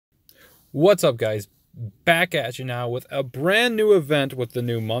What's up, guys? Back at you now with a brand new event with the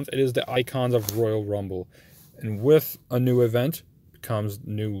new month. It is the Icons of Royal Rumble. And with a new event comes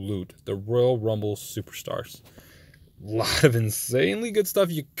new loot, the Royal Rumble Superstars. A lot of insanely good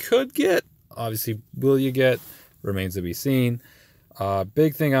stuff you could get. Obviously, will you get? Remains to be seen.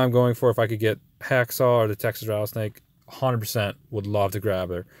 Big thing I'm going for, if I could get Hacksaw or the Texas Rattlesnake, 100% would love to grab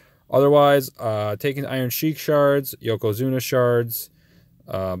her. Otherwise, taking Iron Sheik shards, Yokozuna shards.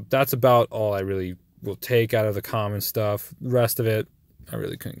 That's about all I really will take out of the common stuff. The rest of it, I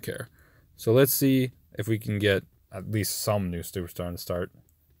really couldn't care. So let's see if we can get at least some new superstar to start.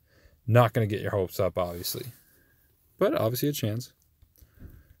 Not going to get your hopes up, obviously. But obviously a chance.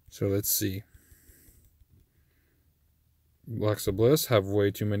 So let's see. Alexa Bliss, have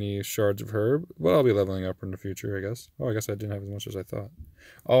way too many shards of herb. Well, I'll be leveling up in the future, I guess. Oh, I guess I didn't have as much as I thought.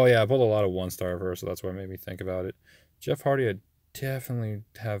 Oh, yeah, I pulled a lot of 1-star of her, so that's what made me think about it. Jeff Hardy, I definitely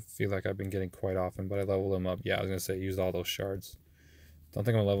feel like I've been getting quite often, but I leveled him up. Yeah, I was going to say, used all those shards. Don't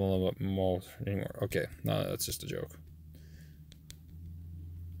think I'm leveling them up more anymore. Okay, no, that's just a joke.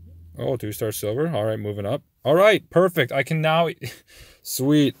 Oh, 2-star silver. All right, moving up. All right, perfect. I can now...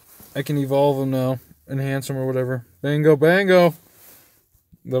 Sweet. I can evolve them now. Enhance them or whatever. Bingo, bango.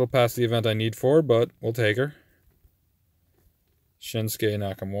 Little past the event I need for, but we'll take her. Shinsuke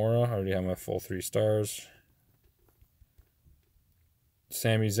Nakamura. I already have my full 3 stars.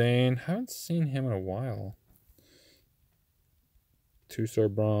 Sami Zayn. Haven't seen him in a while. 2-star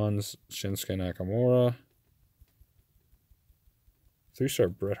bronze. Shinsuke Nakamura. 3-star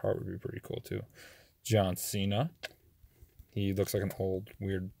Bret Hart would be pretty cool too. John Cena. He looks like an old,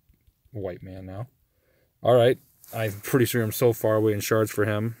 weird white man now. Alright. I'm pretty sure I'm so far away in shards for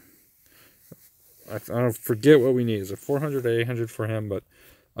him. I don't forget what we need. Is it 400 or 800 for him? But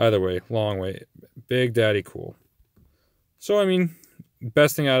either way, long way. Big Daddy cool. So, I mean,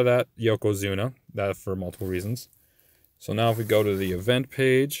 best thing out of that, Yokozuna. That for multiple reasons. So now if we go to the event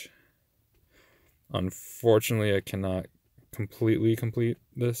page. Unfortunately, I cannot completely complete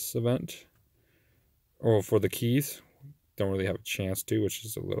this event. Or for the keys. Don't really have a chance to, which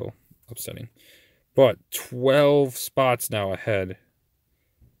is a little upsetting. But 12 spots now ahead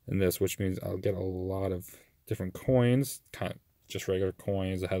in this, which means I'll get a lot of different coins. Kind of just regular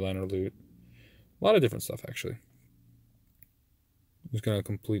coins, the headliner loot. A lot of different stuff, actually. I'm just going to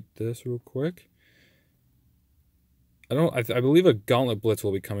complete this real quick. I believe a Gauntlet Blitz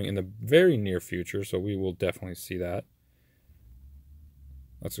will be coming in the very near future, so we will definitely see that.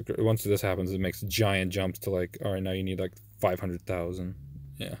 Once this happens, it makes giant jumps to like, all right, now you need like 500,000.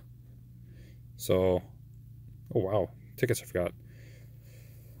 Yeah. So, oh wow, tickets I forgot.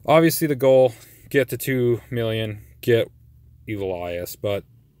 Obviously the goal, get to 2 million, get Elias, but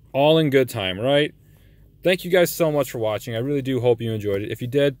all in good time, right? Thank you guys so much for watching. I really do hope you enjoyed it. If you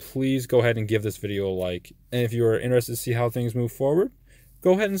did, please go ahead and give this video a like. And if you are interested to see how things move forward,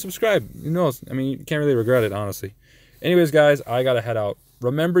 go ahead and subscribe. Who knows? I mean, you can't really regret it, honestly. Anyways, guys, I gotta head out.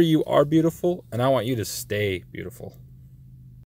 Remember, you are beautiful, and I want you to stay beautiful.